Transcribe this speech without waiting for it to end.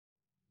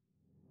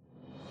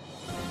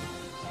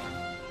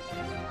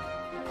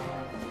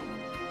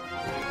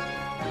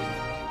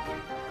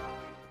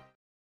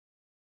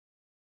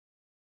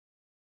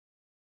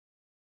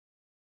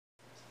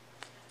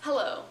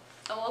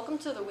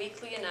to the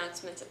weekly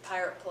announcements at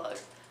Pirate Plug.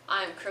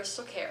 I am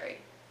Crystal Carey.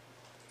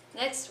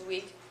 Next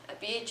week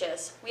at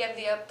BHS, we have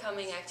the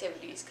upcoming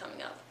activities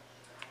coming up.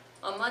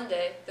 On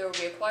Monday, there will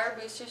be a choir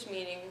boosters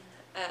meeting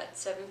at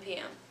 7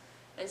 p.m.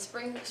 and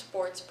spring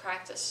sports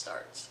practice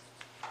starts.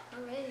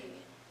 Hooray!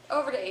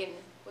 Over to Aiden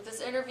with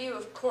his interview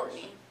of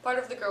Courtney, part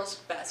of the girls'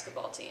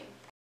 basketball team.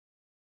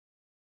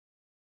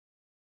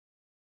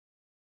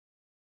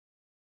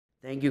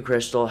 Thank you,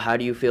 Crystal. How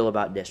do you feel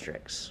about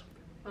districts?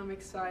 I'm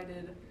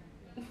excited.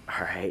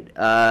 All right.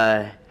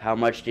 How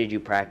much did you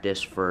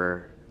practice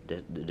for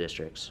the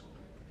districts?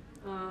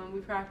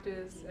 We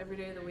practice every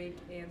day of the week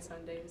and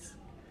Sundays.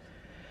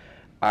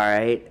 All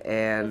right.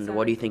 And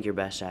what do you think you're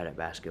best at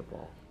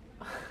basketball?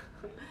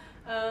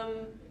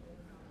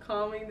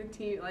 Calming the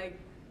team. Like,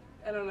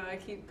 I don't know. I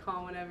keep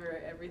calm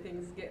whenever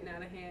everything's getting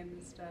out of hand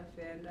and stuff,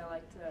 and I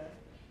like to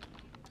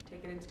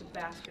take it into the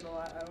basket a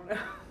lot. I don't know.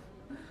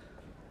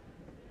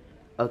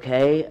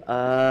 Okay,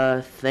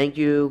 thank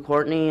you,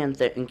 Courtney, and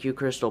thank you,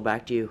 Crystal.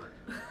 Back to you.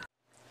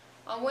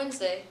 On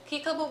Wednesday,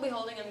 Key Club will be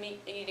holding a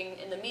meeting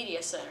in the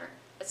Media Center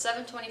at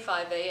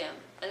 7:25 a.m.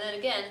 and then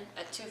again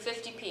at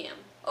 2:50 p.m.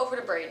 Over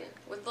to Braden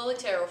with Lily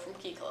Terrell from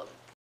Key Club.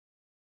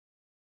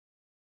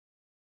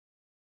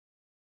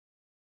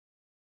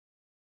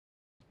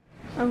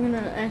 I'm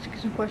going to ask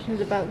some questions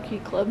about Key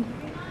Club.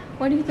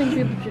 Why do you think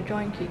people should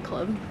join Key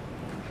Club?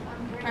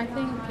 I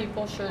think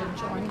people should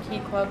join Key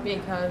Club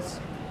because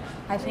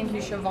I think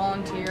you should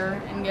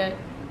volunteer and get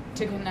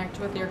to connect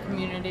with your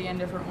community in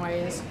different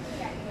ways.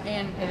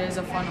 And it is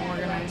a fun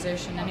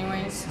organization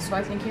anyways, so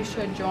I think you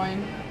should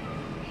join.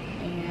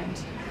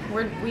 And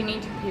we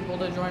need people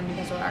to join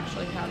because we're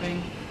actually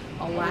having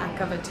a lack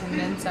of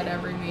attendance at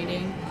every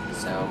meeting.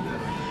 So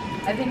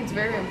I think it's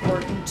very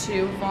important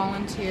to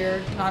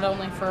volunteer, not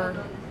only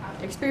for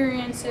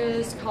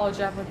experiences, college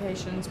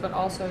applications, but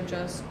also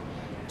just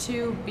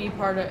to be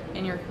part of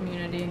in your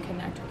community and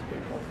connect with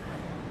people.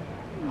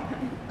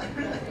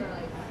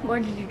 Why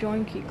did you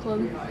join Key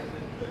Club?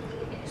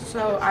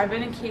 So I've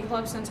been in Key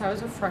Club since I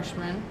was a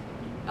freshman.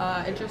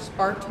 It just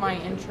sparked my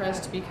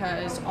interest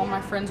because all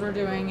my friends were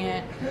doing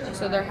it,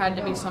 so there had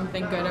to be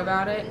something good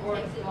about it.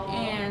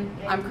 And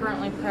I'm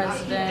currently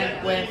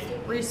president with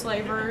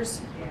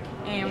Reslavers,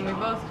 and we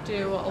both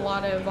do a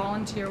lot of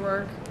volunteer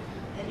work.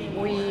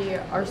 We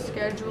are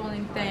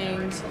scheduling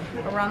things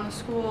around the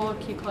school.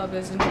 Key Club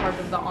is in charge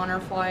of the honor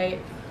flight.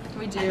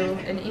 We do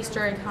an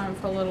Easter egg hunt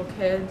for little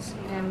kids,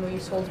 and we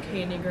sold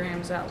candy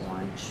grams at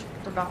lunch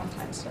for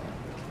Valentine's Day.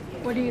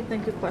 What do you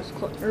think of Quest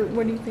Club, or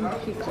what do you think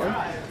of Key Club?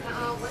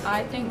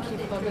 I think Key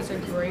Club is a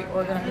great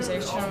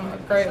organization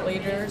with great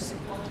leaders.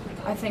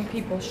 I think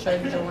people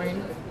should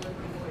join.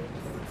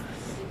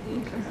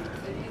 Okay.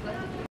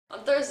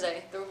 On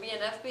Thursday, there will be an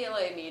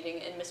FBLA meeting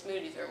in Miss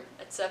Moody's room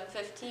at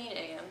 7:15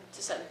 a.m.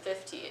 to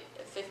 7:50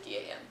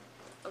 a.m.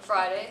 On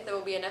Friday, there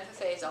will be an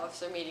FFA's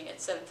officer meeting at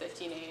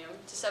 7:15 a.m.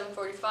 to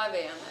 7:45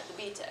 a.m. at the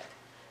B-Tech.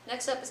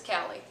 Next up is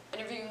Callie,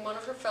 interviewing one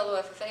of her fellow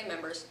FFA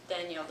members,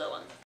 Danielle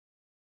Dillon.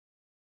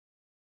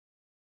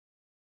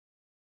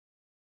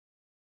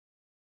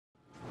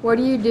 What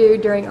do you do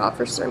during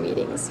officer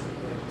meetings?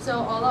 So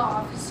all the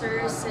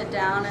officers sit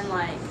down in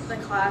the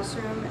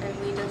classroom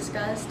and we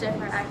discuss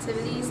different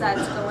activities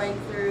that's going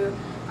through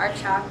our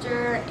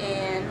chapter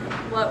and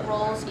what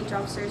roles each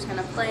officer is going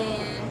to play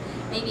in,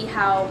 maybe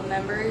how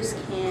members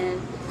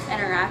can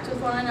interact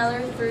with one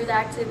another through the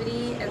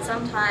activity, and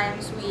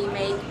sometimes we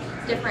make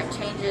different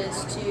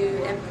changes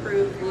to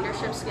improve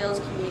leadership skills,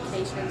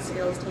 communication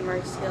skills,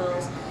 teamwork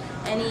skills,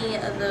 any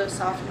of those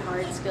soft and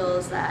hard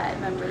skills that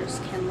members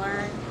can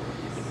learn.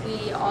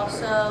 We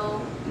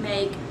also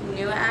make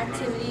new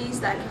activities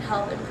that can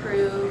help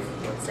improve,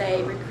 let's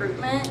say,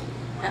 recruitment,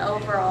 and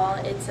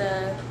overall it's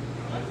a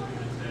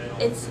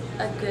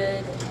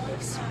good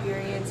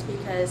experience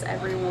because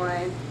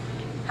everyone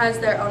has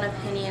their own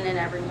opinion and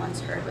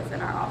everyone's heard within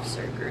our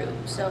officer group.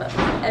 So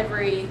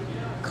every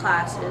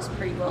class is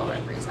pretty well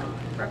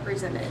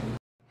represented.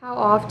 How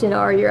often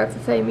are your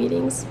FFA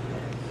meetings?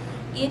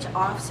 Each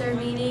officer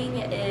meeting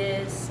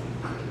is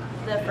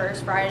the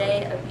first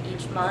Friday of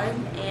each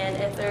month, and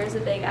if there's a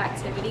big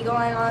activity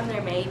going on,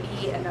 there may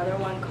be another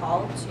one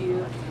called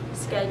to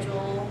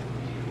schedule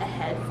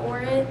ahead for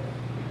it.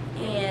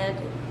 And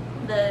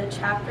the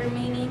chapter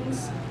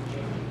meetings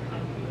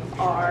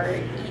are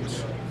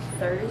each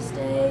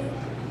Thursday,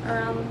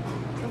 around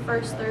the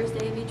first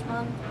Thursday of each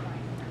month.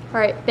 All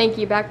right, thank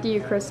you. Back to you,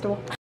 Crystal.